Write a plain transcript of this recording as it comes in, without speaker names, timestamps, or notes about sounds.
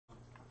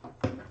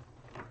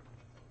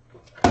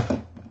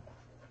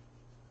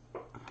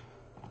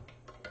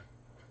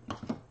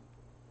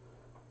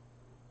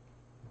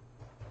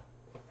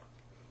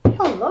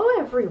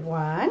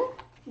everyone.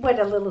 What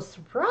a little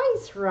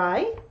surprise,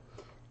 right?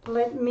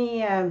 Let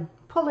me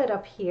pull it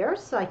up here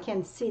so I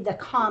can see the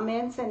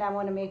comments, and I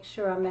want to make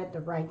sure I'm at the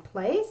right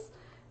place.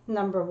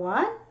 Number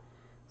one.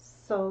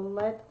 So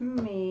let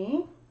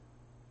me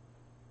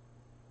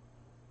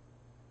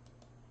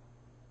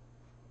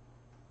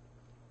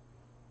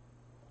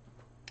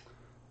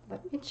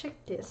check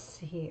this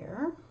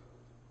here.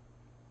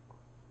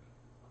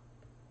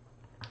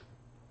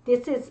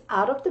 This is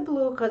out of the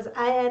blue because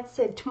I had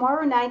said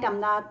tomorrow night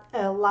I'm not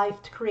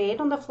live to create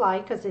on the fly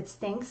because it's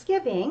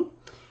Thanksgiving.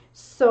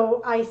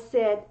 So I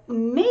said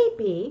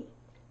maybe,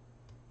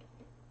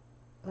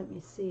 let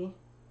me see.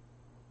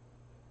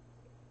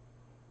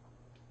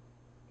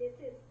 This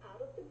is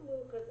out of the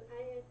blue because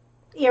I had,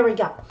 here we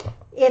go.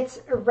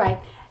 It's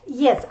right.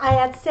 Yes, I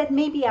had said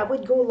maybe I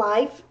would go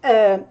live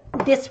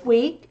this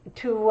week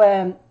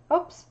to,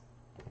 oops,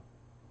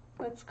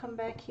 let's come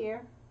back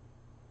here.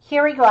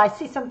 Here we go. I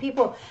see some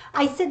people.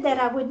 I said that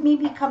I would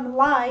maybe come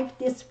live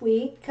this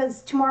week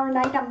because tomorrow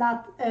night I'm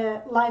not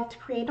live to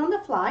create on the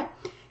fly.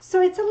 So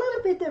it's a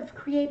little bit of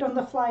create on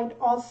the fly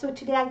also.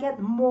 Today I get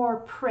more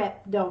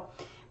prep though.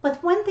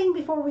 But one thing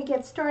before we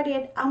get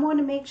started, I want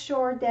to make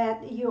sure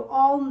that you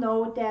all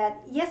know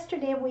that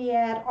yesterday we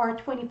had our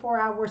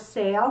 24-hour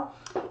sale,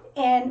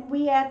 and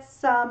we had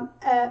some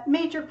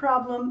major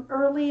problem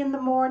early in the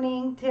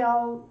morning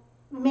till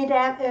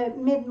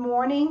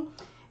mid-morning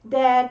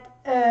that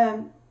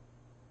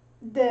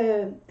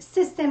the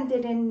system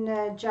didn't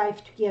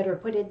jive together,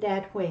 put it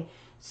that way.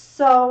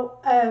 So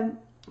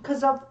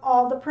because of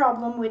all the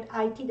problem with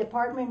IT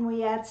department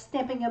we had,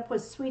 Stampin'Up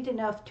was sweet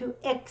enough to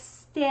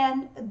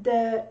extend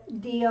the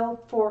deal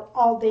for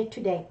all day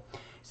today.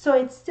 So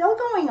it's still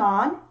going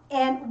on,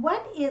 and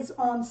what is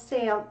on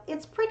sale,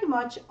 it's pretty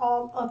much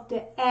all of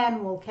the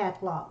annual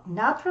catalog,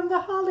 not from the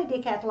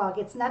holiday catalog.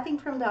 It's nothing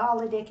from the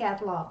holiday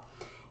catalog.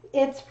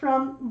 It's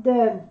from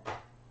the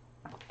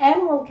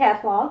annual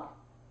catalog,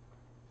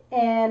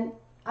 and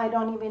I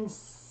don't even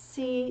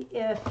see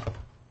if,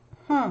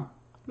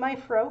 my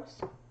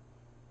froze.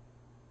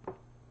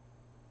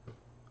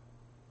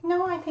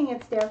 No, I think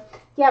it's there.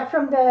 Yeah,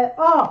 from the,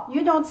 oh,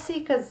 you don't see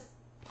because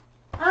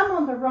I'm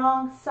on the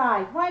wrong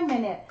side. 1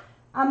 minute.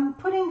 I'm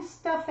putting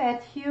stuff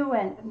at you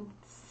and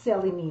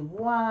silly me.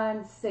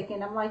 1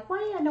 second. I'm like,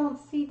 why I don't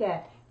see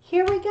that?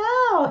 Here we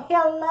go.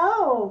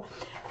 Hello.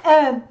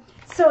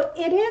 So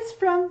it is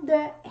from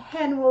the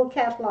annual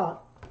catalog.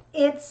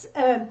 It's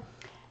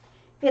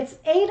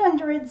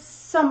 800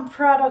 some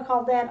product,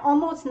 all that,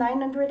 almost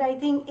 900 I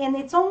think, and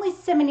it's only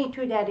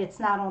 72 that it's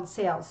not on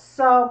sale.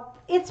 So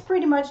it's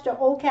pretty much the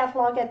old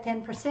catalog at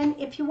 10%.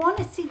 If you want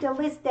to see the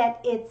list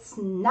that it's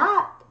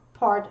not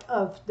part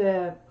of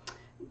the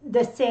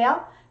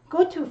sale,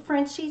 go to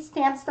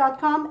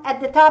frenchiestamps.com. At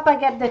the top I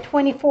got the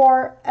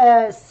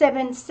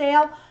 24/7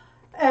 sale,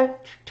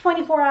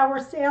 24-hour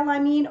sale I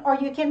mean, or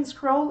you can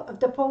scroll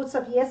the posts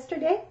of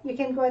yesterday. You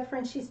can go at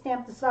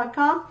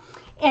frenchiestamps.com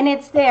and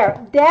it's there.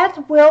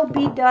 That will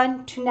be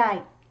done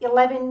tonight,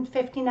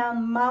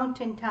 11:59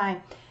 Mountain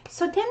Time.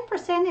 So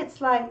 10%,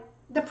 it's like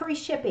the free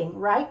shipping,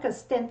 right?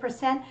 Because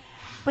 10%.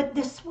 But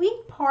the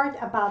sweet part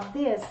about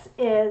this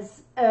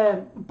is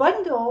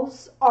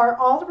bundles are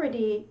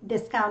already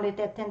discounted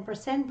at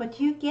 10%, but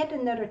you get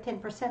another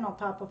 10% on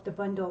top of the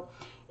bundle.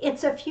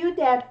 It's a few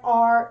that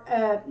are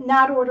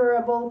not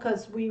orderable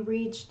because we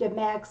reached the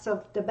max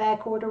of the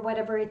back order,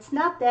 whatever. It's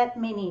not that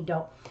many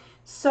though.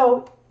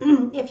 So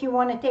if you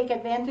want to take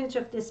advantage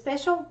of this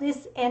special,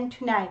 this and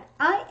tonight.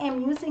 I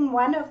am using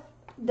one of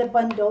the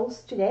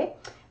bundles today.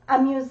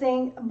 I'm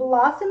using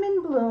Blossom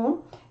and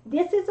Bloom.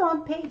 This is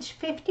on page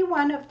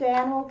 51 of the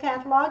annual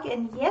catalog,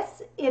 and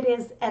yes, it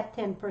is at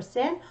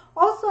 10%.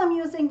 Also, I'm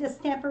using the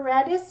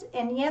Stamparatus,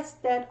 and yes,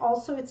 that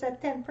also it's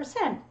at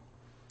 10%.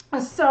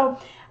 So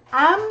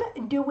I'm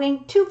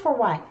doing 2 for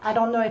 1. I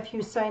don't know if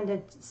you saw in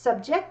the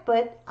subject,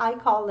 but I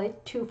call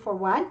it 2 for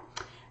 1.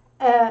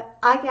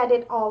 I got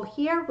it all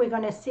here. We're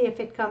going to see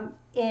if it comes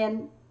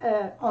in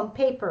on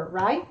paper,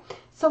 right?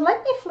 So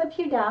let me flip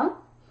you down,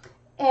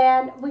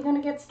 and we're going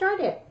to get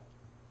started.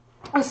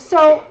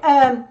 So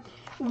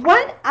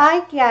what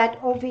I got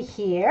over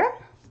here,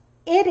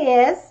 it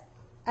is,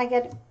 I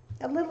got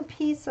a little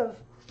piece of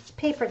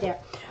paper there.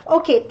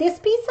 Okay, this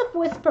piece of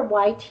Whisper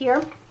White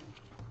here,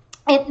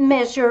 it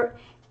measures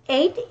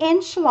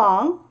 8-inch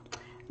long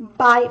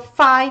by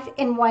 5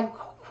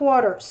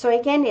 1/4. So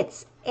again,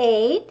 it's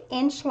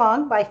 8-inch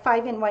long by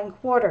 5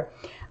 1/4.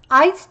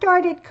 I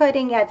started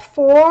cutting at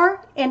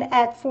 4 and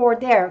at 4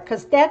 there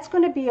because that's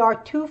going to be our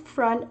 2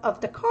 front of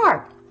the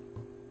card.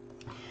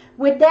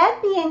 With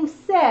that being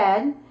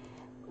said,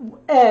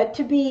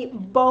 to be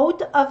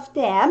both of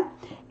them,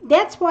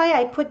 that's why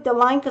I put the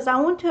line, because I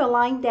want to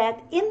align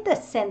that in the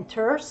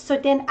center so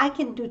then I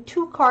can do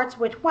 2 cards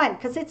with one,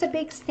 because it's a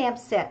big stamp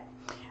set.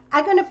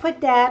 I'm going to put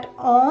that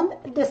on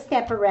the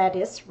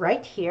Stamparatus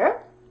right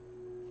here,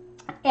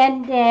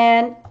 and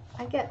then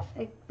I get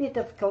a bit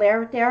of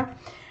glare there.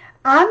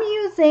 I'm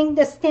using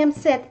the stamp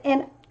set,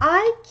 and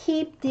I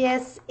keep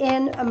this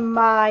in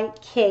my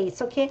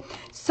case, okay?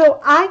 So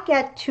I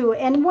get two.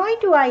 And why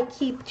do I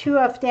keep two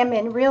of them?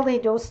 And really,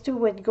 those two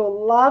would go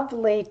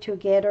lovely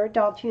together,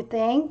 don't you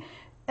think?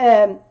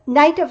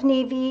 Night of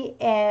Navy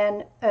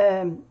and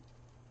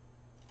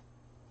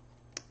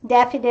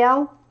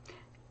Daffodil.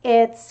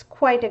 It's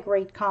quite a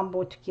great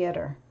combo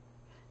together.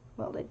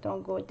 Well, it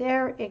don't go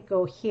there, it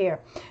go here.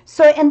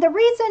 So, and the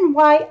reason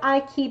why I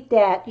keep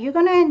that, you're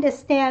going to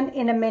understand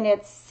in a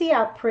minute. See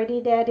how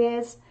pretty that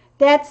is?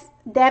 That's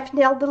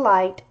Daffodil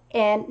Delight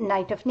and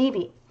Night of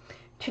Navy.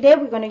 Today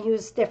we're going to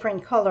use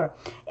different color.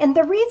 And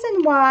the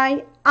reason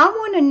why I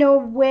want to know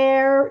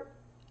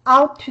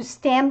how to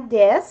stamp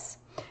this.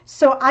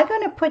 So I'm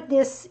going to put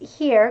this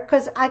here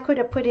because I could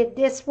have put it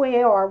this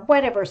way or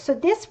whatever. So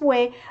this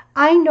way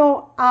I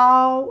know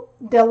how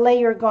the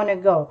layer going to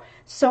go.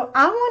 So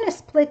I want to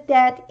split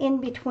that in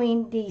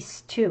between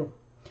these two.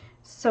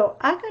 So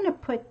I'm going to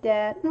put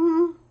that.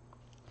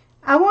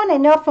 I want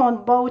enough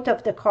on both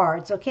of the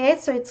cards, okay?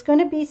 So it's going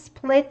to be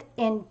split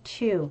in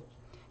two.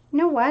 You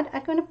know what?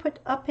 I'm going to put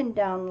up and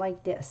down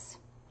like this.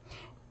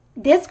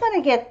 This is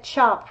going to get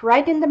chopped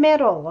right in the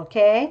middle,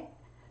 okay?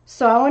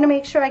 So I want to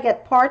make sure I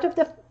get part of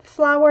the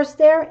flowers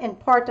there and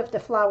part of the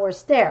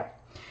flowers there.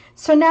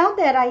 So now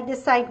that I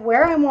decide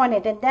where I want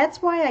it, and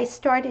that's why I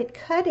started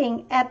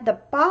cutting at the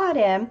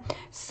bottom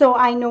so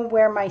I know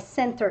where my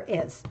center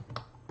is.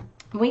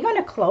 We're going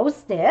to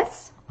close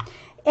this.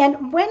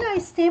 And when I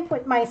stamp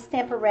with my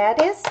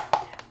Stamparatus,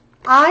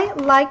 I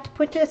like to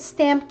put a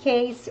stamp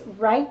case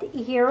right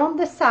here on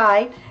the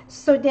side,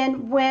 so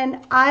then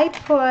when I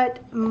put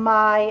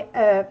my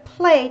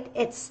plate,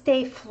 it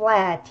stays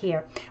flat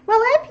here. Well,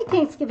 happy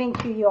Thanksgiving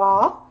to you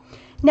all.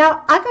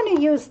 Now, I'm going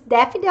to use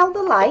Daffodil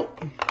Delight.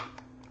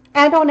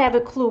 I don't have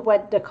a clue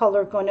what the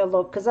color is going to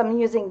look because I'm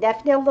using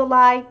Daffodil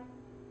Delight,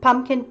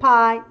 Pumpkin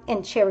Pie,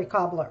 and Cherry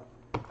Cobbler.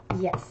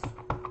 Yes,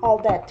 all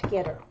that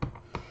together.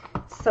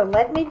 So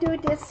let me do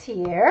this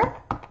here.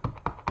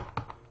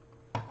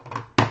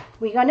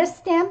 We're going to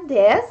stamp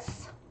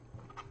this.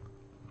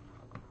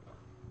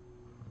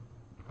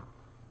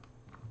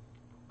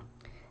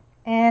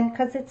 And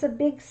because it's a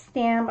big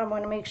stamp, I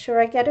want to make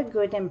sure I get a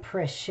good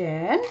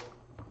impression.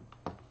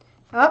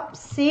 Oh,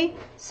 see?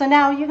 So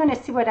now you're going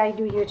to see what I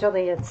do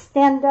usually. It's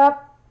stand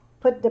up,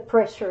 put the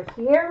pressure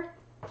here.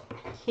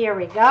 Here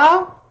we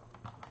go.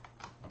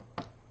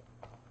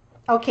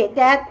 Okay,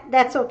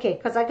 that's okay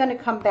because I'm going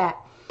to come back.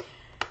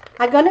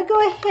 I'm going to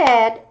go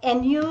ahead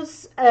and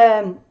use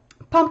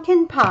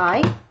pumpkin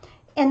pie.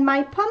 And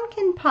my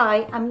pumpkin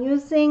pie, I'm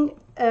using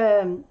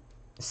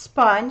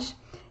sponge.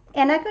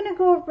 And I'm going to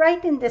go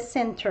right in the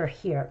center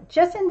here,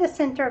 just in the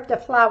center of the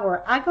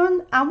flower. I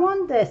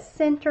want the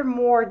center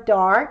more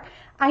dark.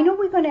 I know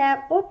we're going to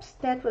have, oops,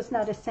 that was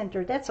not a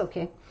center. That's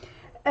okay.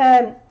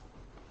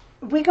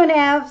 We're going to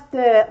have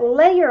the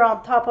layer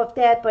on top of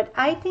that, but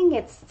I think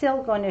it's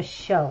still going to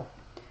show.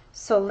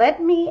 So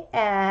let me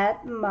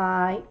add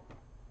my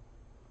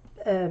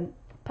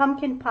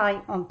pumpkin pie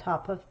on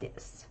top of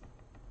this.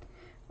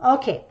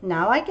 Okay,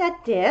 now I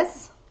got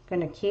this. I'm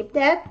going to keep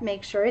that,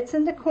 make sure it's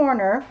in the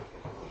corner.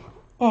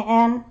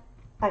 And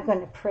I'm going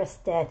to press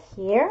that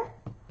here.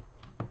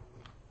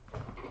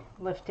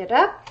 Lift it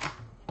up.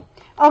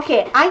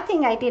 Okay, I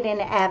think I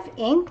didn't have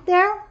ink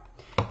there.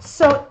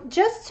 So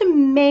just to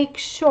make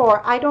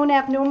sure I don't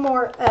have no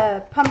more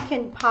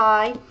pumpkin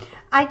pie,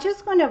 I'm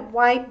just going to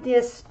wipe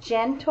this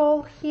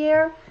gentle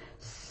here.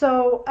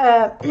 So,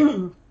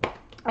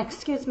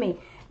 excuse me,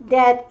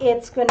 that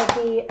it's going to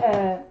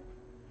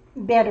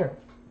be better.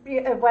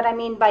 What I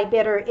mean by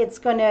better, it's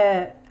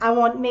gonna, I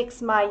won't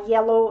mix my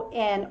yellow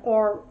and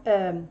or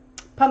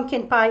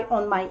pumpkin pie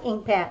on my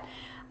ink pad.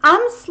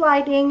 I'm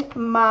sliding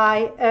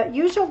my,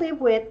 usually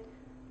with,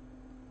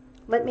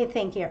 let me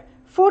think here,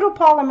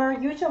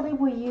 photopolymer, usually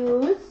we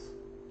use,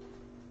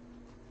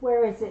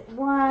 where is it?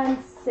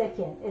 1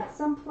 second. It's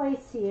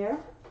someplace here.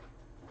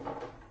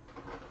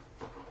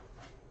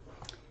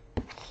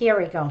 Here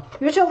we go.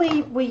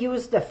 Usually we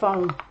use the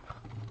foam.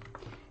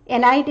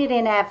 And I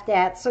didn't have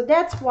that, so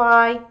that's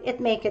why it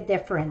make a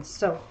difference.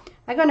 So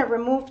I'm going to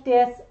remove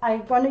this.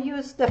 I'm going to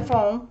use the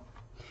foam.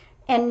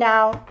 And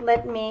now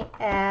let me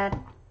add.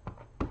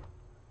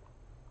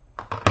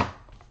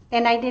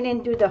 And I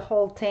didn't do the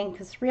whole thing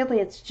because really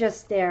it's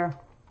just there.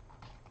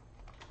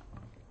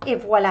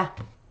 Et voila.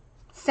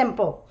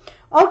 Simple.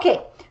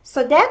 Okay,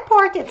 so that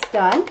part is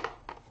done.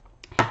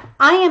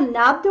 I am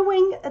not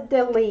doing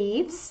the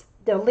leaves.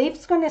 The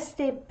leaves going to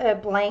stay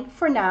blank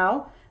for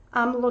now.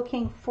 I'm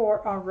looking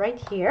for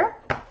right here.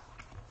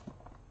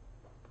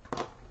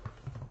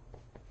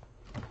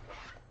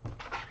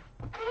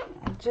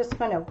 I'm just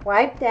going to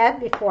wipe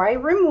that before I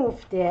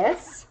remove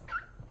this.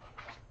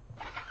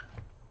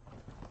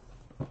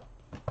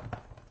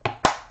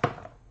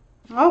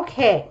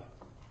 Okay.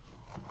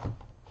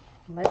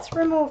 Let's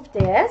remove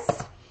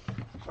this.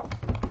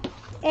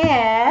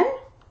 And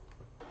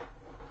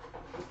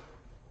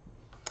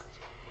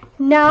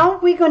now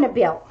we're going to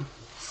build.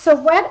 So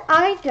what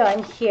I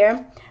done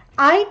here,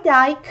 I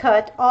die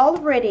cut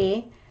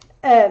already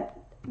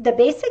the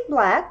basic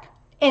black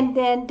and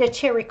then the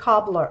cherry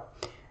cobbler.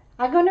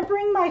 I'm going to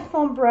bring my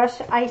foam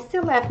brush. I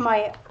still have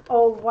my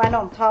old one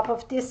on top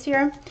of this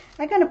here.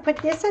 I'm going to put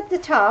this at the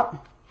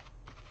top.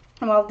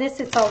 Well, this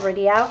is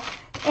already out.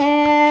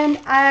 And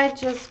I'm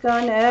just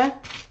going to,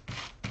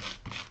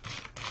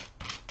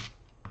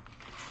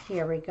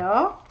 here we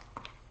go.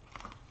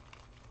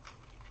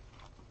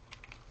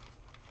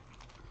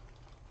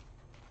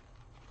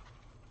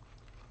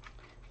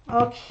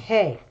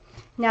 Okay,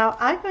 now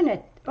I'm going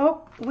to,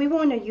 oh, we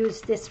want to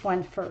use this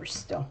one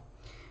first though.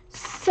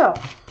 So,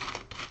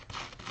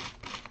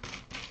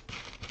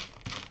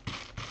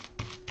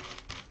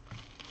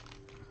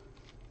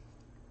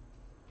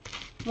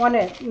 want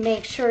to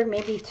make sure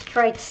maybe to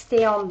try to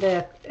stay on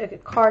the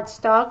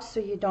cardstock so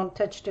you don't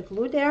touch the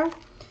glue there.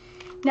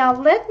 Now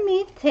let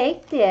me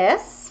take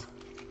this.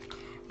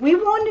 We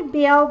want to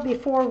build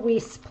before we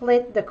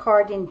split the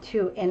card in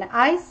two, and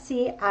I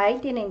see I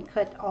didn't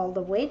cut all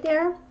the way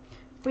there.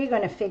 We're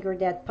going to figure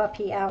that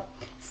puppy out.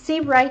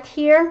 See right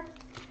here?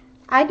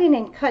 I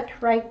didn't cut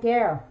right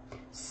there.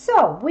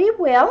 So we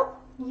will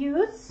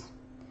use,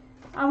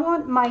 I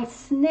want my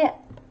snip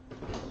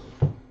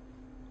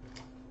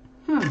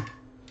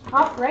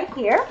up right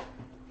here.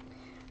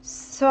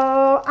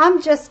 So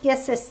I'm just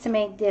guess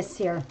estimate this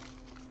here,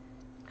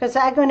 because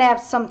I'm going to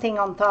have something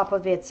on top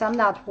of it, so I'm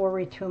not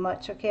worried too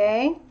much,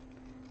 okay?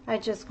 I'm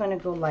just going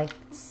to go like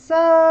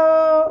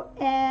so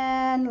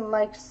and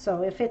like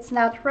so. If it's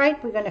not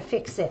right, we're going to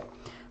fix it.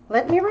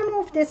 Let me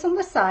remove this on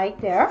the side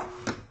there.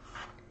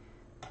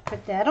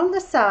 Put that on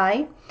the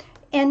side.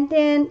 And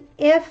then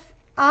if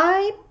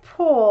I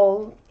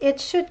pull,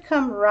 it should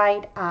come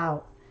right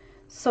out.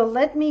 So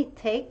let me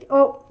take,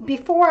 oh,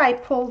 before I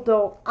pull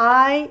though,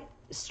 I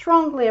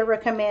strongly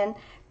recommend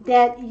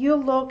that you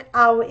look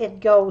how it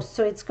goes.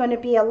 So it's going to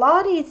be a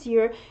lot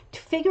easier to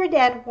figure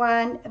that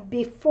one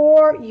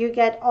before you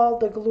get all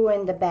the glue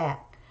in the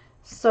back.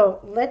 So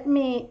let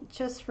me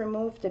just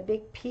remove the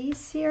big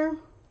piece here.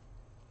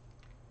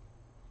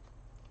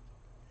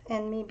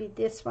 And maybe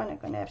this one I'm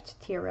going to have to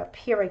tear up.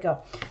 Here we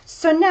go.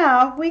 So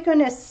now we're going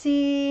to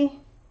see,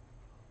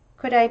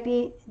 could I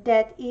be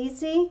that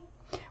easy?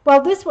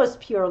 Well, this was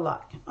pure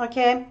luck,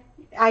 okay?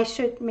 I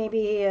should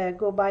maybe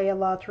go buy a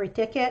lottery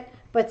ticket,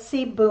 but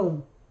see,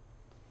 boom.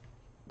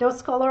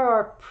 Those colors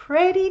are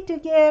pretty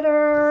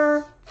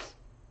together.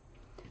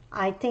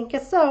 I think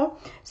so.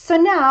 So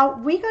now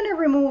we're going to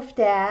remove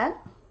that.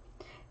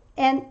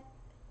 And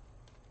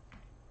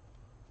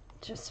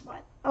just one.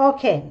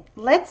 Okay,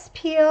 let's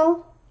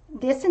peel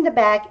this in the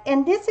back.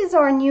 And this is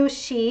our new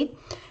sheet.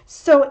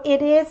 So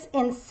it is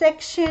in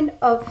section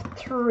of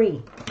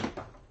 3.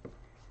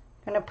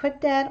 I'm going to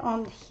put that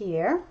on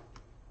here.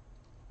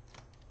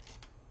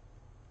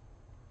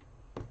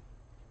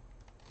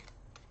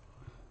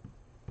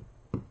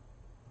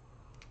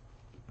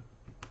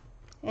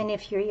 And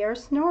if you hear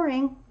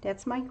snoring,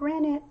 that's my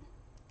granite.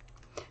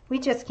 We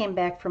just came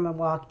back from a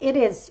walk. It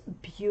is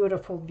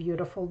beautiful,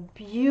 beautiful,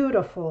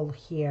 beautiful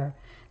here.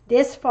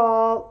 This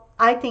fall,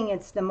 I think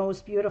it's the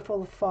most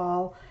beautiful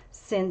fall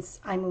since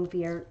I moved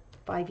here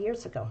 5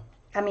 years ago.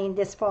 I mean,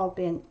 this fall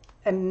been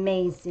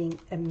amazing,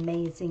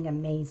 amazing,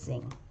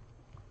 amazing.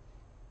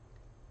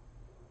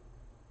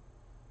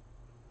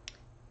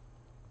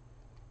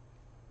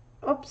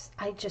 Oops,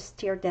 I just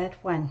teared that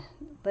one.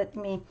 Let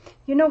me,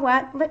 you know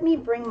what? Let me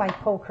bring my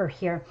poker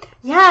here.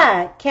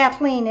 Yeah,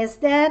 Kathleen, is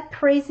that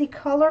crazy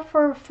color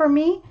for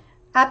me?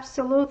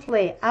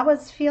 Absolutely. I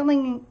was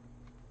feeling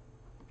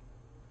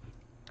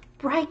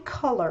bright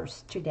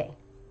colors today.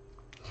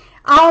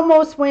 I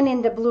almost went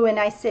in the blue and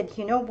I said,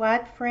 you know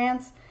what,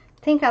 friends?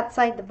 Think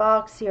outside the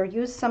box here.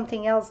 Use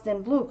something else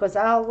than blue, because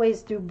I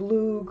always do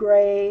blue,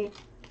 gray.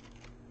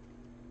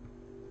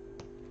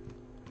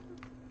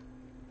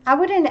 I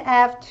wouldn't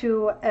have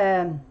to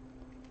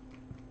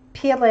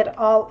peel it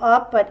all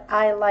up, but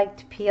I like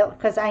to peel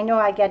because I know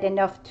I get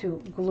enough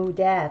to glue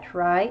that,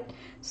 right?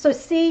 So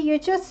see, you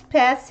just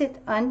pass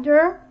it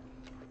under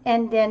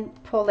and then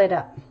pull it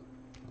up.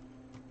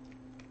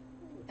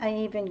 I'm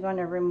even going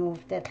to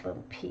remove that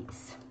little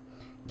piece.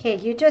 Okay,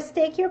 you just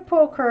take your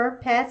poker,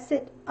 pass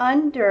it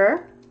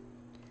under,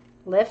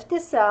 lift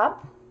this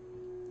up.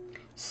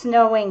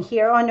 Snowing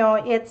here. Oh no,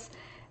 it's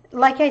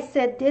like I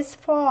said, this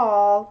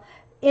fall,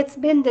 it's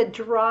been the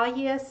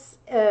driest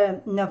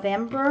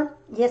November.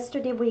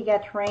 Yesterday we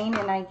got rain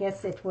and I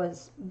guess it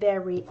was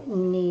very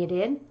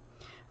needed.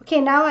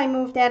 Okay, now I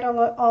moved that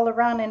all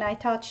around and I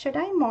thought, should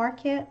I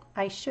mark it?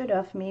 I should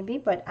have maybe,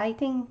 but I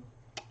think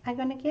I'm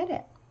going to get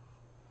it.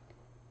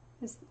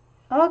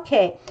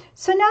 Okay,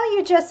 so now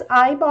you just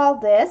eyeball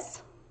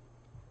this.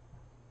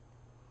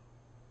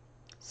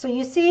 So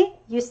you see,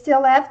 you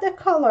still have the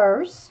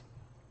colors.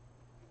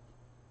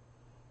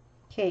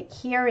 Okay,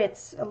 here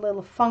it's a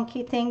little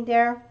funky thing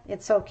there.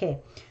 It's okay.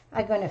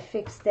 I'm going to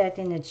fix that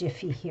in a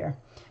jiffy here.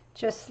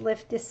 Just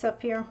lift this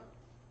up here.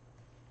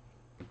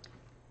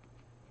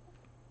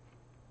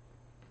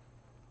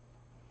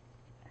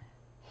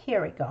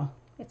 Here we go.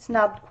 It's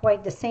not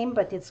quite the same,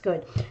 but it's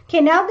good. Okay,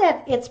 now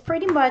that it's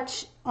pretty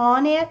much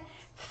on it,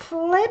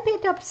 flip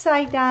it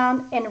upside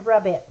down and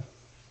rub it.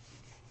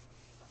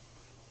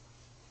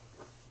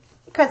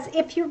 because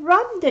if you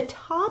rub the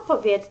top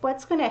of it,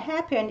 what's going to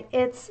happen,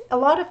 it's a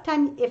lot of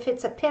time, if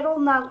it's a petal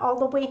not all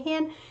the way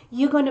in,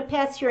 you're going to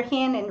pass your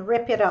hand and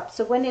rip it up.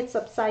 So when it's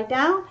upside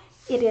down,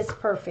 it is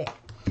perfect.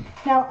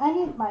 Now I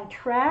need my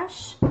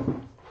trash.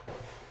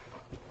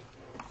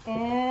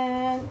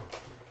 And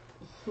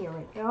here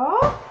we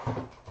go.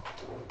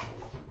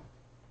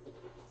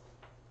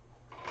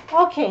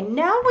 Okay,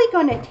 now we're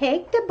going to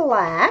take the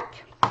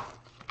black.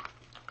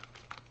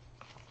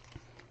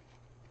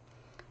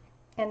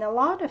 And a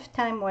lot of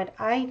time what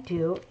I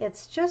do,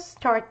 it's just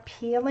start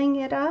peeling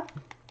it up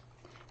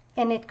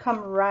and it come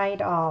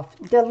right off.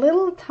 The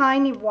little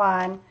tiny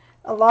one,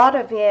 a lot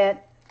of it,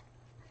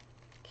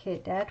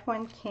 okay, that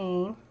one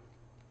came.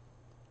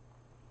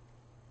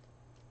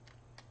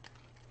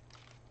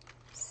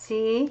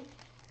 See?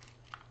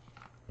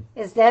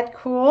 Is that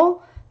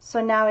cool?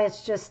 So now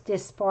it's just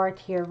this part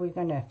here. We're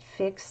going to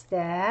fix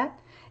that.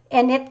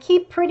 And it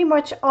keep pretty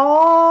much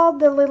all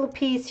the little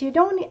piece. You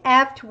don't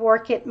have to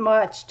work it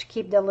much to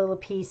keep the little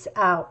piece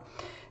out.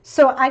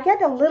 So I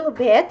got a little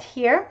bit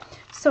here.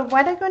 So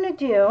what I'm going to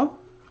do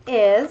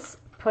is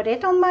put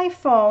it on my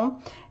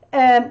phone.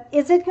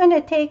 Is it going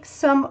to take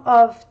some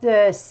of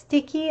the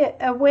sticky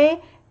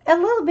away? A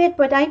little bit,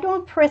 but I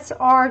don't press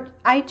hard.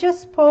 I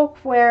just poke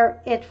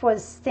where it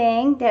was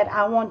staying that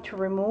I want to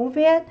remove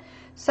it.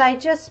 So I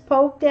just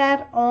poke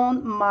that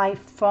on my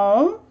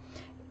phone.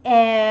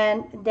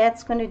 And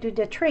that's going to do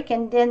the trick.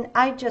 And then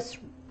I just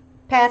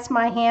pass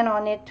my hand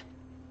on it,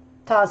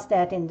 toss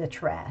that in the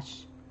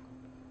trash.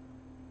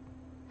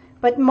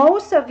 But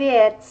most of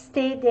it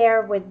stay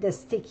there with the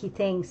sticky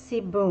thing.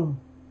 See, boom.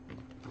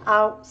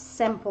 How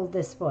simple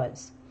this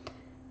was.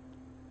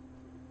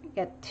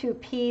 Got two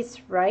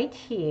pieces right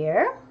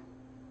here.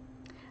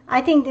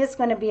 I think this is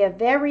going to be a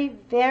very,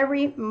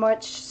 very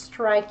much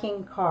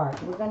striking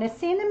card. We're going to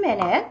see in a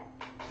minute.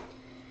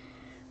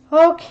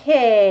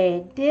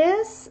 Okay,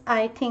 this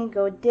I think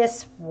go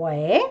this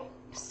way.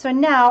 So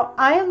now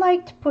I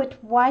like to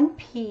put one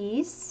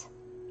piece,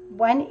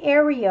 one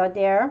area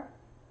there.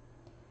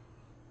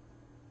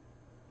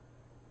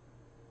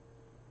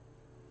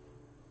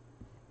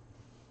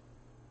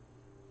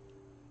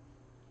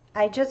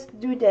 I just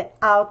do the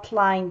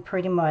outline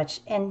pretty much,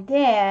 and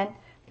then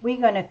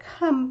we're gonna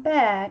come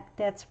back.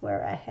 That's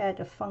where I had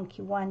a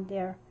funky one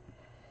there.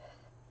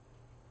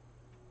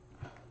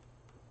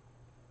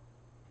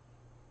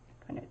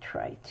 I'm gonna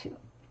try to,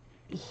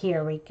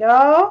 here we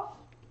go.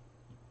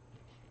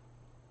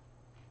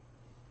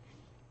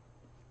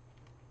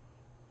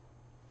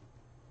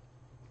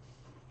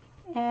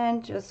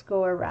 And just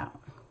go around.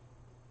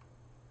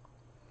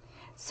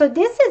 So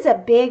this is a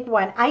big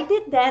one. I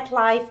did that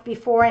live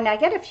before, and I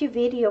got a few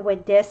video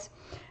with this.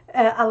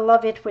 I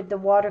love it with the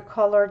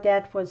watercolor.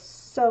 That was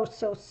so,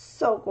 so,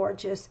 so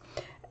gorgeous.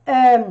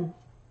 And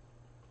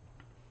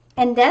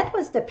that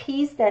was the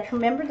piece that,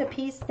 remember the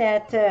piece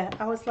that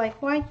I was like,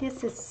 why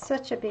this is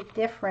such a big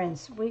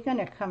difference. We're going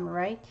to come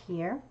right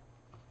here.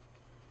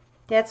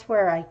 That's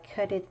where I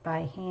cut it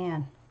by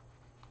hand.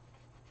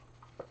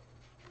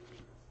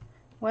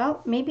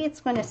 Well, maybe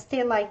it's going to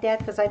stay like that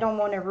because I don't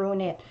want to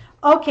ruin it.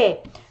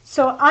 Okay,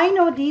 so I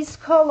know these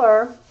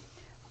colors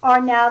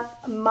are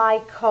not my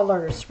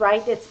colors,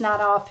 right? It's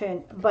not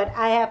often, but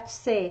I have to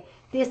say,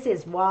 this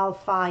is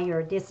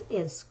wildfire. This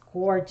is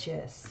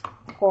gorgeous,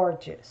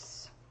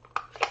 gorgeous.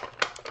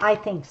 I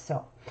think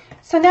so.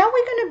 So now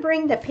we're going to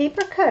bring the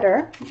paper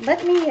cutter.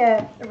 Let me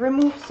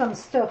remove some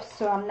stuff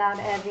so I'm not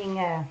having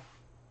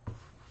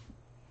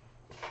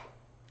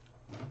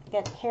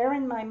get hair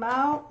in my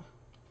mouth.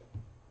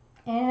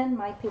 And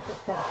my paper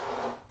cutter.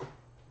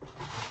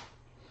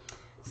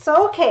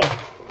 So, okay,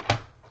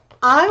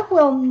 I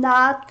will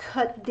not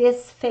cut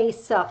this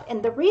face up.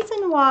 And the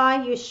reason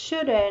why you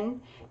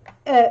shouldn't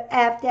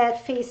have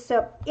that face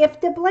up, if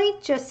the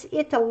blade just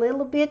hit a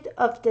little bit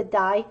of the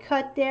die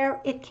cut there,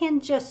 it can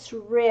just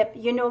rip,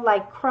 you know,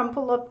 like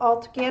crumple up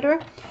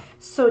altogether.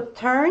 So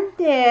turn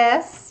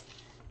this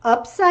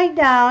upside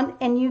down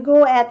and you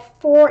go at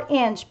 4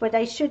 inch, but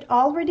I should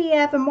already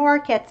have a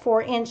mark at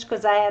 4 inch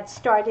because I had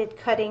started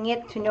cutting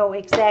it to know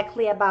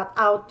exactly about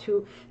how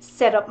to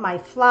set up my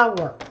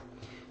flower.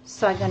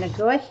 So I'm going to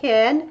go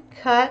ahead,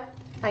 cut.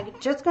 I'm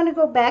just going to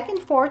go back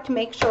and forth to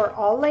make sure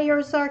all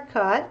layers are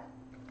cut,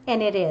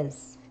 and it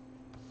is.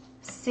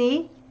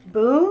 See?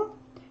 Boom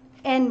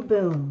and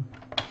boom.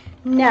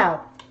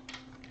 Now,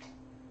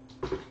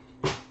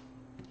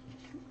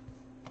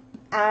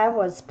 I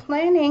was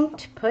planning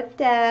to put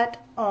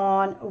that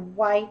on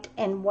white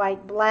and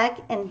white black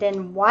and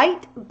then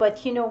white,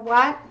 but you know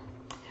what?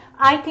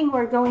 I think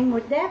we're going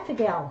with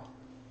daffodil.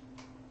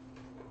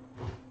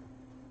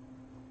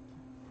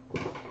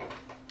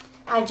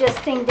 I just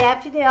think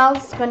daffodil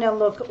is going to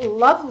look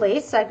lovely,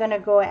 so I'm going to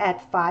go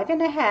at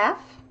 5.5.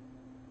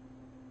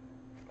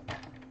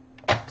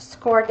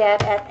 Score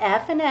that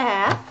at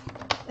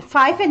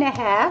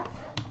 5.5.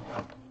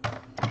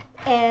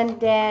 And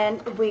then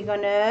we're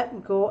going to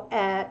go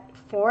at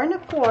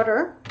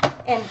 4.25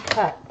 and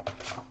cut.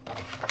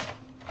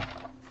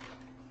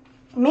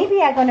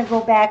 Maybe I'm going to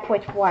go back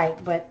with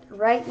white, but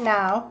right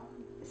now,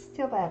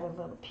 still add a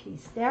little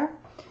piece there.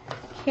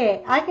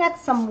 Okay, I got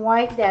some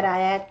white that I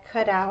had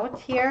cut out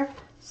here.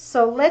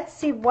 So let's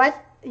see what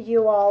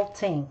you all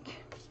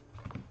think.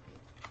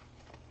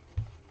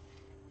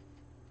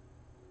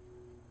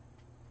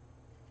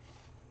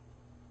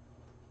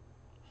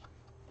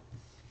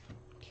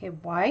 Okay,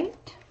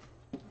 white.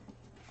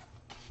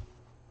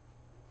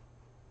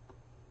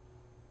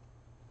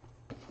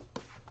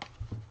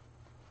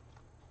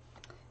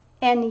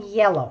 And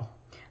yellow.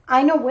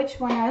 I know which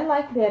one I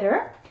like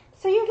better.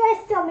 So you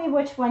guys tell me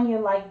which one you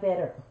like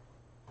better.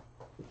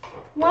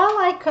 While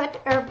I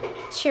cut a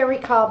cherry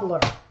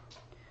cobbler.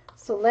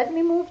 So let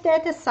me move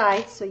that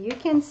aside so you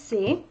can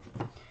see.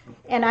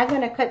 And I'm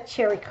going to cut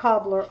cherry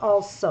cobbler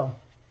also.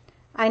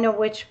 I know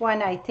which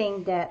one I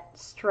think that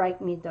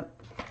strike me the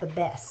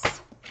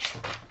best.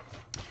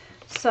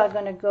 So I'm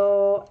going to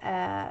go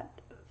at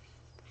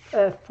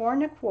 4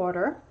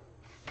 1/4.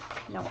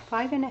 No,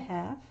 5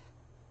 1/2.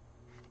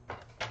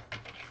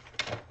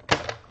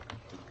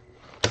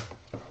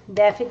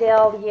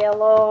 Daffodil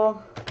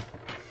yellow.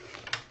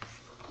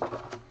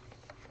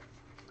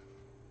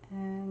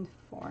 And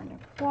 4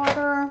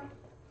 1/4.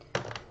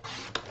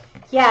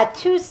 Yeah,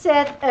 2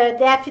 set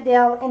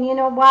daffodil. And you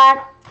know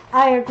what?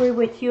 I agree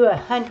with you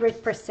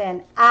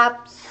 100%.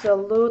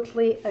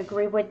 Absolutely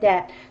agree with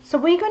that. So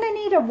we're going to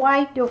need a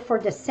white though for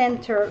the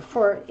center,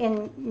 for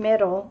in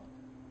middle,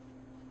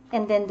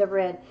 and then the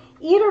red.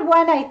 Either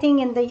one, I think,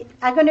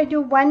 I'm going to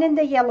do one in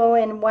the yellow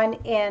and one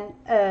in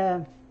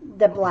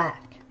the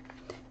black.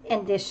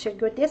 And this should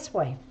go this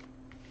way.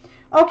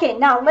 Okay,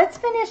 now let's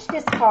finish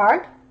this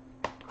card.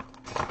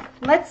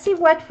 Let's see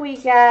what we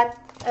got.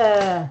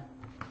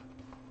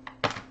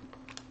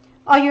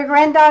 Oh, your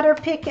granddaughter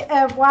picked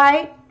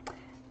white.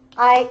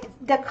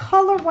 The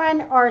color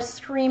one are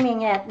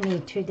screaming at me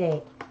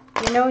today.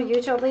 You know,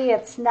 usually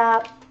it's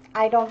not,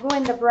 I don't go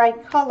in the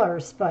bright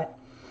colors, but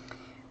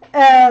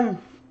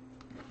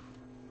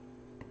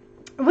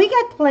we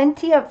got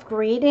plenty of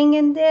greeting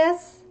in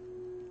this.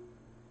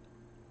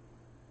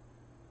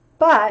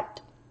 But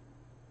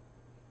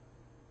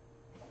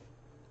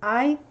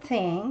I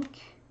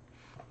think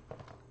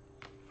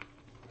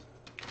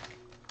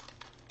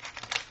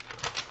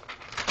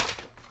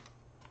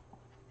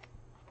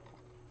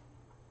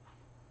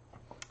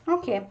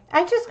okay,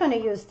 I'm just going to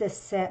use this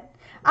set.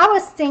 I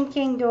was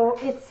thinking though,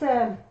 it's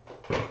the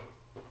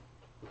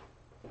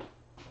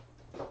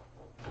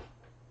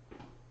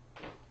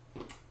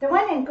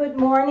one in Good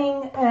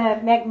Morning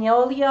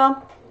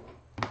Magnolia.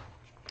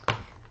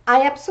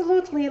 I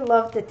absolutely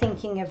love the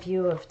thinking of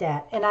you of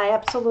that. And I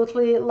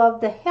absolutely love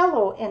the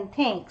hello and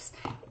thanks.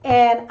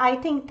 And I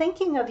think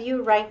thinking of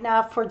you right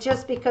now for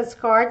just because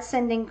cards,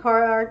 sending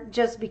card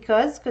just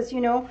because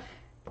you know,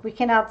 we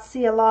cannot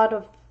see a lot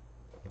of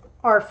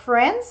our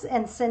friends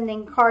and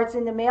sending cards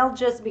in the mail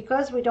just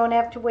because we don't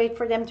have to wait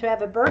for them to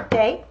have a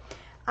birthday.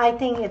 I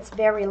think it's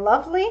very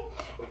lovely.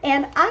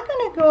 And I'm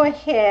going to go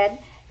ahead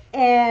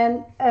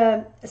and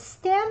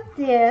stamp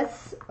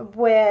this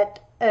with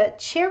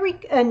cherry,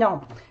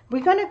 no,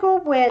 we're going to go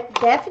with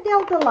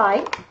Daffodil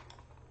Delight.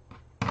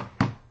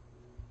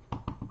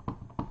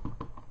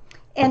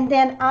 And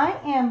then I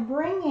am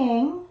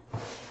bringing,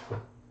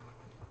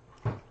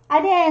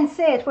 I didn't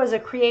say it was a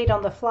create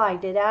on the fly,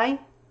 did I?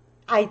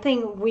 I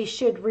think we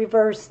should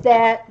reverse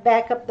that,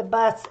 back up the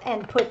bus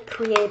and put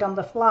create on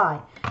the fly.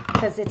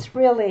 Because it's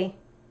really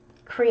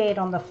create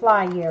on the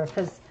fly here.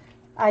 Because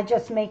I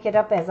just make it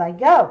up as I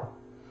go.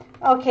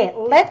 Okay,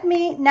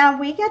 now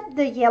we get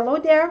the yellow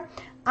there.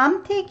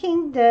 I'm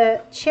taking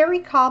the cherry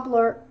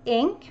cobbler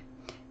ink.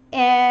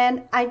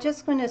 And I'm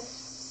just going to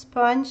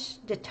sponge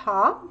the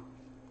top.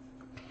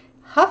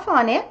 Huff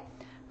on it.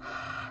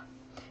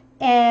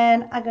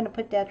 And I'm going to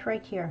put that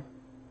right here.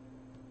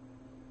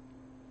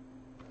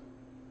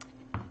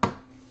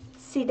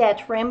 See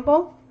that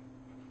rainbow?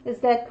 Is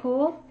that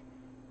cool?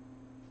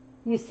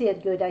 You see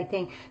it good, I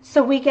think.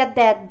 So we get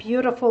that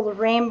beautiful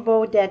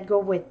rainbow that go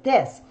with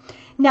this.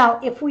 Now,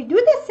 if we do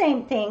the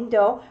same thing,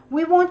 though,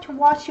 we want to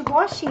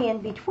washy-washy in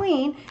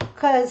between,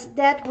 because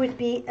that would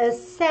be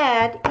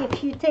sad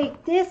if you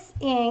take this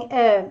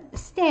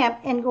stamp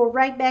and go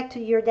right back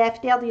to your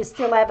daffodil. You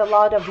still have a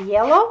lot of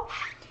yellow.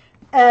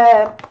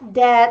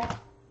 That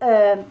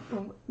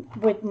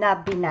would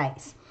not be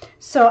nice.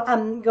 So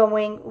I'm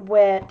going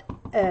with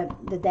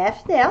the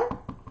daffodil,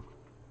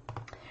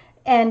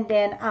 and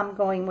then I'm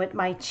going with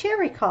my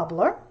cherry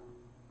cobbler,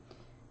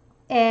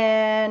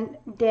 and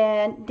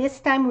then this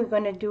time we're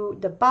going to do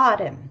the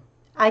bottom.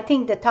 I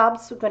think the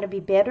tops are going to be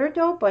better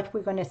though, but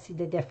we're going to see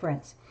the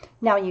difference.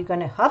 Now you're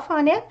going to huff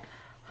on it,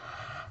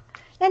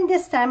 and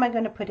this time I'm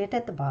going to put it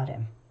at the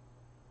bottom.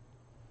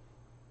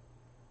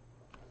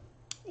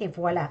 Et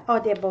voila. Oh,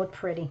 they're both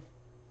pretty.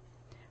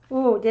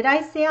 Ooh, did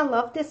I say I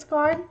love this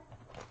card?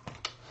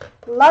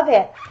 Love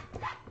it.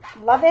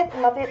 Love it,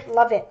 love it,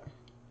 love it.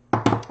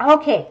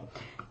 Okay,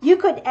 you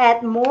could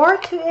add more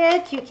to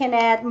it. You can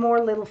add more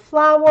little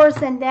flowers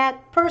and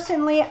that.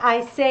 Personally,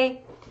 I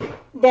say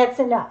that's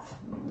enough.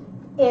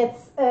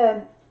 It's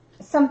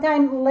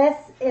sometimes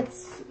less,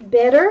 it's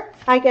better.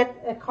 I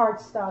get a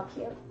cardstock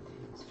here.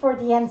 for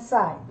the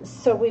inside.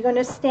 So we're going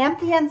to stamp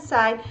the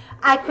inside.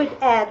 I could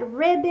add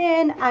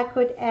ribbon. I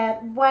could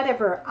add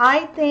whatever.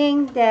 I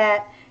think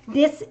that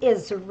this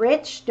is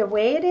rich the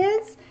way it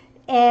is,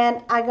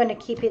 and I'm going to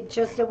keep it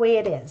just the way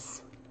it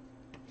is.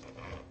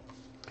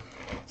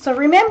 So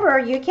remember,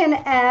 you can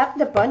have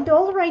the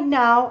bundle right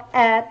now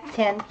at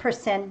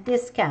 10%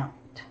 discount.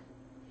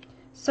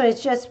 So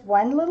it's just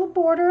one little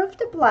border of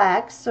the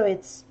black. So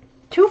it's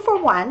 2 for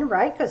 1,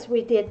 right? Because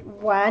we did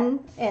 1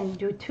 and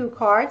do 2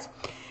 cards.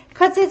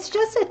 Because it's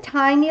just a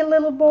tiny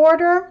little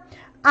border,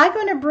 I'm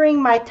going to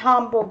bring my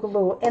Tombow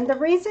glue. And the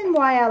reason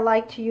why I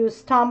like to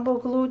use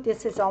Tombow glue,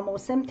 this is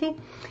almost empty,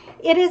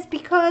 it is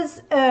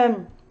because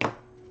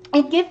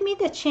it gives me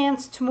the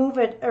chance to move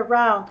it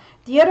around.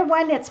 The other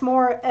one, it's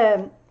more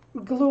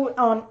glue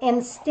on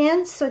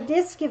instant. So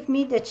this gives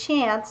me the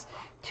chance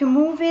to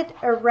move it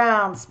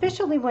around,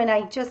 especially when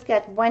I just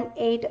got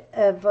 1/8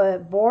 of a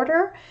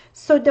border.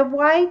 So the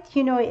white,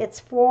 you know, it's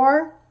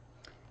 4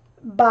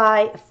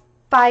 by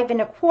 5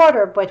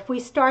 1/4, but we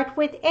start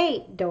with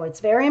 8, though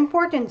it's very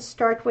important to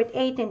start with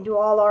 8 and do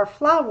all our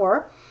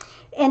flower.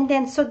 And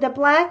then so the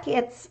black,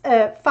 it's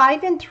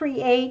 5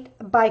 3/8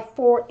 by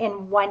 4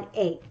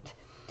 1/8.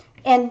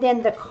 And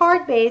then the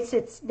card base,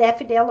 it's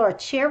daffodil or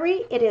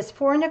cherry. It is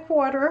 4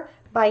 1/4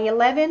 by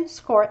 11,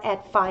 score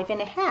at 5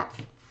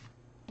 1/2.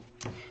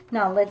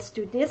 Now let's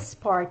do this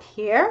part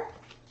here.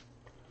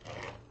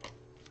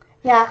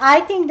 Yeah,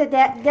 I think the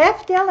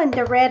daffodil and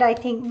the red, I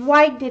think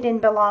white didn't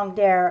belong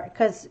there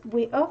because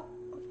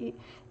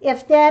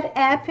if that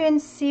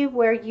happens, see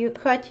where you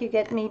cut, you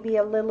get maybe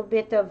a little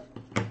bit of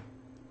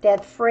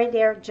that fray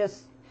there,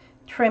 just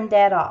trim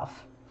that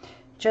off.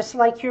 Just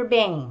like your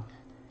bang.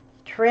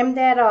 Trim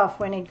that off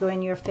when it go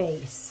in your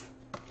face.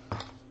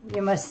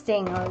 You must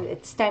think, oh,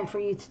 it's time for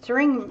you to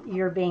trim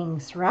your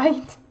bangs,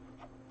 right?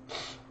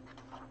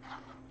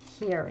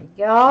 Here we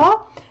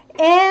go.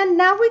 And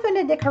now we're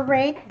going to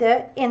decorate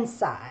the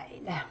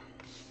inside.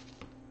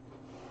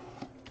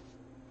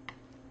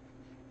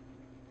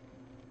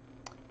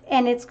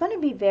 And it's going to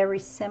be very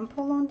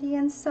simple on the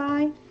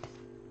inside.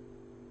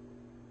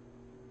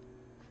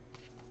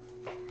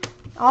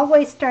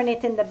 Always turn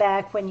it in the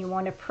back when you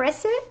want to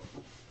press it.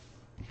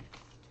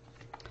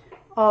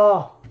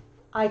 Oh,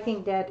 I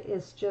think that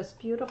is just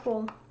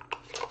beautiful.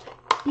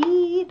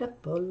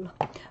 Beautiful.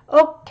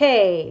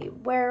 Okay,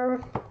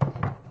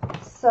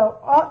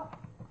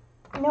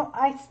 no,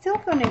 I'm still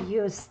going to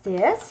use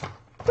this,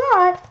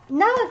 but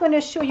now I'm going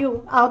to show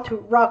you how to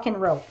rock and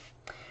roll.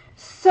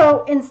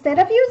 So instead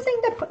of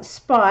using the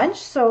sponge,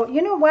 so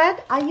you know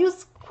what? I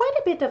use quite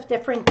a bit of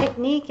different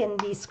technique in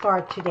these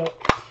cards today.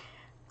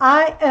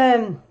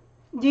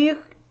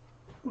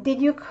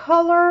 Did you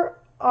color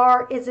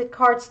or is it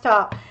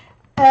cardstock?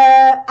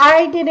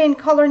 I didn't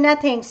color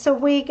nothing. So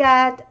we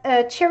got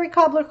cherry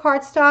cobbler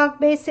cardstock,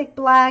 basic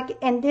black,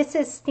 and this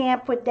is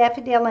stamped with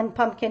daffodil and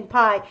pumpkin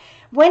pie.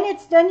 When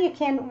it's done, you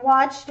can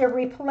watch the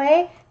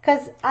replay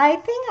because I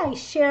think I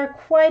share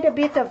quite a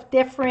bit of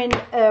different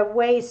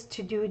ways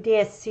to do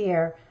this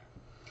here.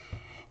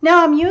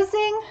 Now I'm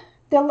using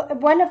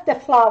one of the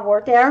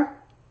flower there,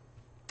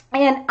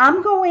 and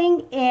I'm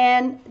going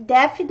in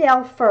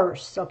daffodil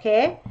first,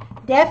 okay?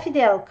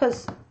 Daffodil,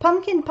 because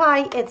pumpkin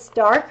pie, it's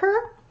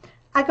darker.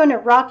 I'm going to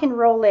rock and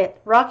roll it.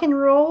 Rock and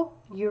roll,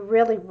 you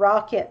really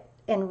rock it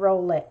and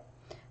roll it.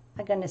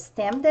 I'm going to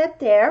stamp that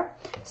there.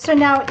 So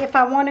now if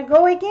I want to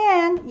go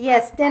again,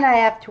 yes, then I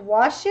have to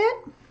wash it.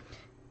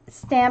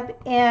 Stamp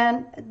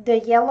in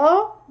the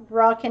yellow,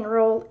 rock and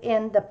roll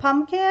in the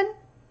pumpkin.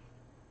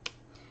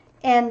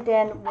 And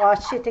then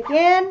wash it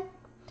again.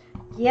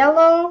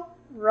 Yellow,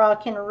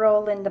 rock and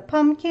roll in the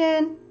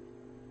pumpkin.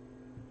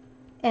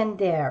 And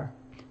there.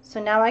 So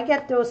now I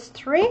get those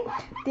 3.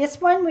 This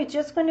one, we're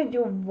just going to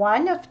do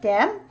one of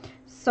them.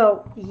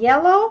 So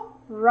yellow,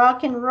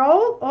 rock and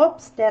roll.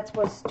 Oops, that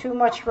was too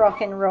much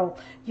rock and roll.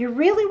 You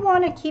really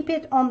want to keep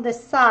it on the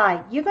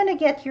side. You're going to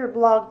get your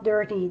block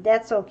dirty.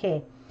 That's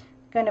okay.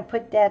 Going to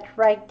put that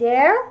right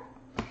there.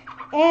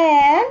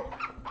 And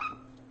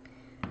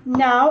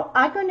now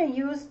I'm going to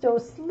use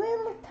those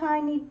little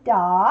tiny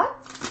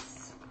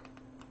dots.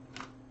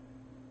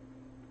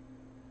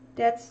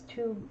 That's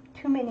too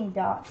many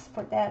dots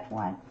for that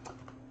one.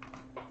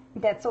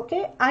 That's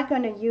okay. I'm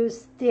going to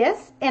use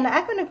this, and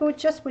I'm going to go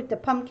just with the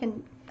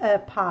pumpkin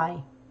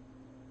pie.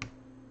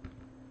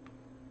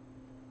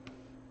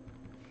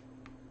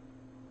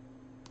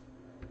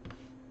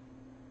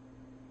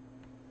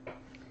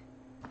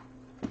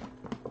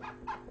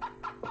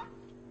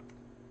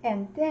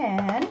 And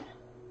then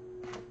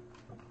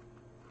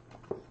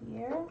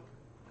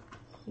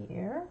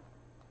here,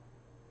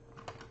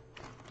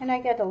 and I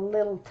get a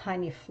little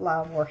tiny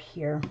flower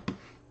here.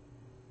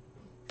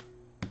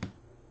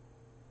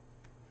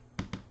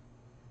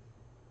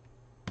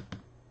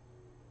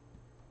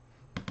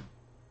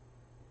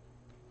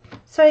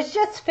 So it's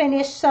just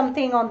finished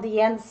something on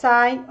the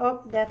inside.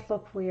 Oh, that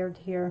looked weird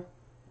here.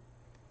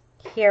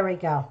 Here we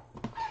go.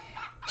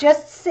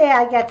 Just say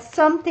I got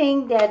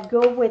something that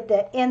go with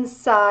the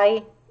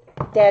inside,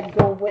 that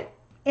go with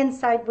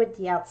inside with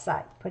the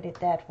outside, put it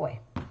that way.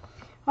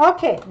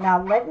 Okay,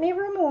 now let me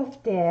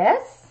remove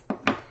this,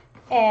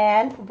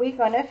 and we're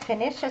going to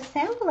finish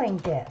assembling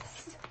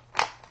this.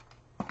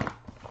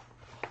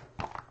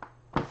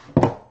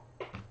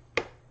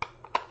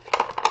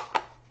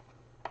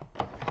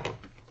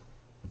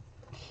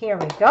 Here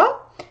we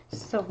go.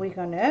 So we're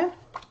going to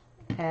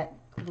add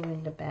glue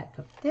in the back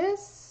of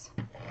this.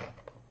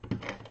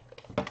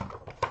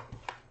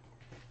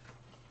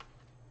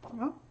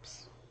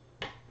 Oops.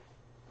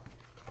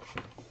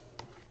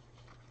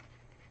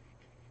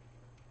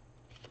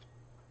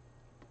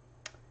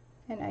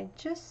 And I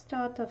just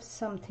thought of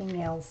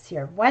something else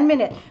here. 1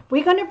 minute.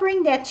 We're going to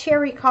bring that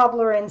cherry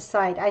cobbler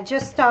inside. I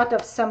just thought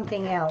of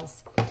something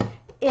else.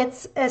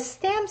 It's a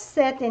stamp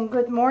set in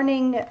Good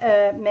Morning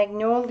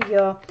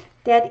Magnolia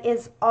that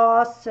is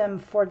awesome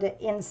for the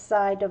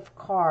inside of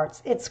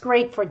cards. It's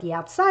great for the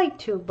outside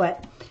too,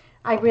 but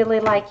I really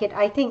like it.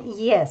 I think,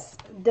 yes,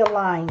 the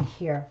line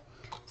here.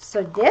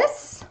 So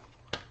this,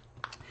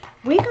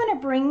 we're going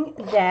to bring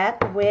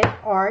that with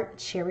our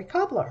cherry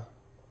cobbler.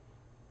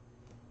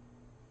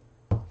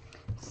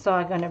 So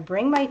I'm going to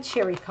bring my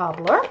cherry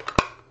cobbler,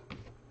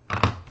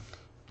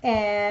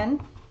 and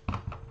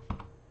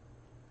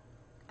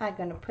I'm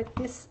going to put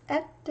this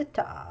at the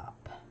top.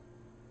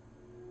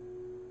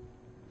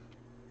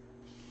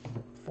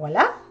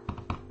 Voila.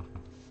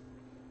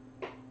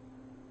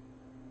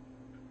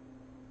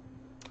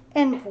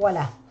 And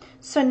voila.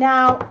 So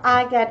now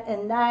I got a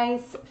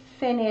nice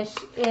finish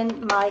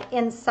in my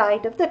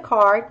inside of the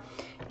card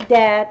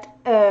that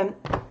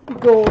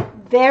go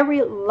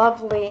very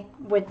lovely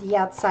with the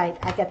outside.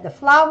 I got the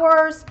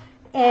flowers,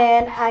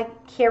 and I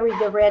carry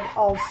the red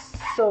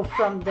also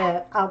from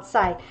the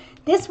outside.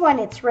 This one,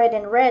 it's red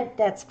and red,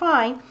 that's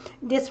fine.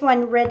 This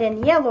one, red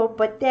and yellow,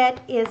 but that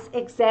is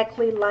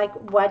exactly like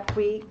what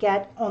we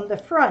get on the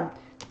front.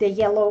 The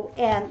yellow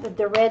and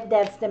the red,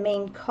 that's the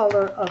main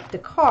color of the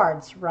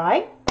cards,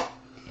 right?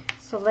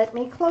 So let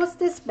me close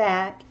this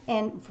back,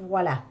 and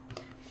voila.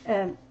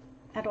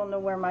 I don't know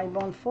where my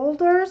bone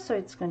folder, so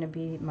it's going to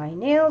be my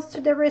nails to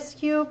the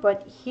rescue,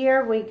 but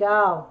here we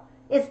go.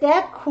 Is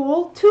that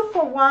cool? 2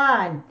 for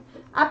 1.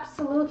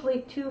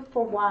 Absolutely 2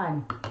 for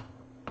 1.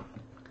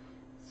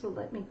 So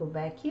let me go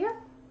back here.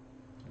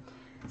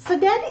 So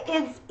that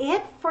is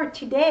it for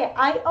today.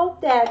 I hope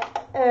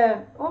that,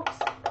 oops.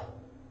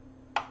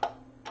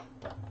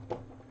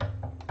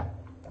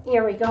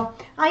 Here we go.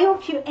 I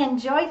hope you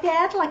enjoyed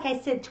that. Like I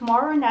said,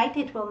 tomorrow night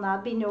it will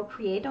not be no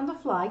Create on the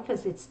Fly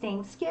because it's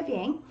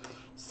Thanksgiving.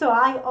 So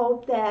I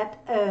hope that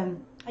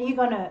you're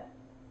going to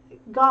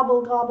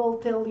gobble, gobble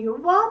till you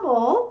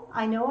wobble.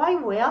 I know I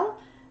will.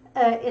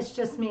 It's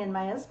just me and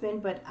my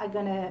husband, but I'm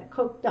going to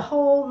cook the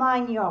whole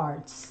 9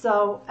 yards.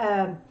 So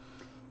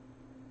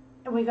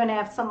we're going to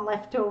have some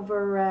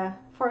leftover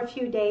for a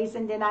few days.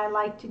 And then I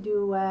like to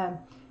do,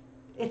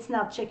 it's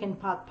not chicken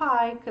pot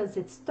pie because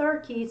it's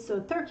turkey. So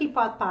turkey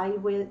pot pie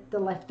with the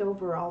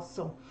leftover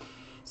also.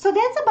 So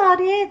that's about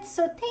it.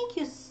 So thank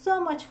you so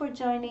much for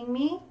joining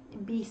me.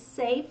 Be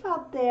safe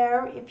out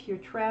there. If you're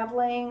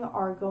traveling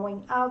or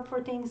going out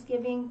for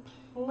Thanksgiving,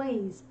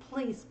 please,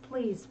 please,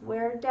 please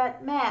wear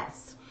that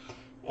mask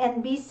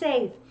and be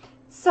safe.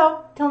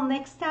 So till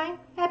next time,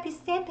 happy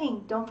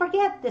stamping. Don't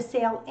forget the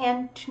sale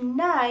ends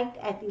tonight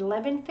at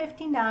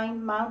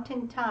 11:59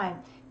 Mountain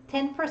Time.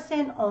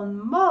 10% on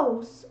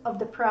most of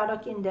the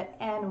product in the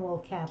annual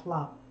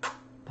catalog.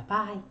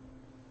 Bye-bye.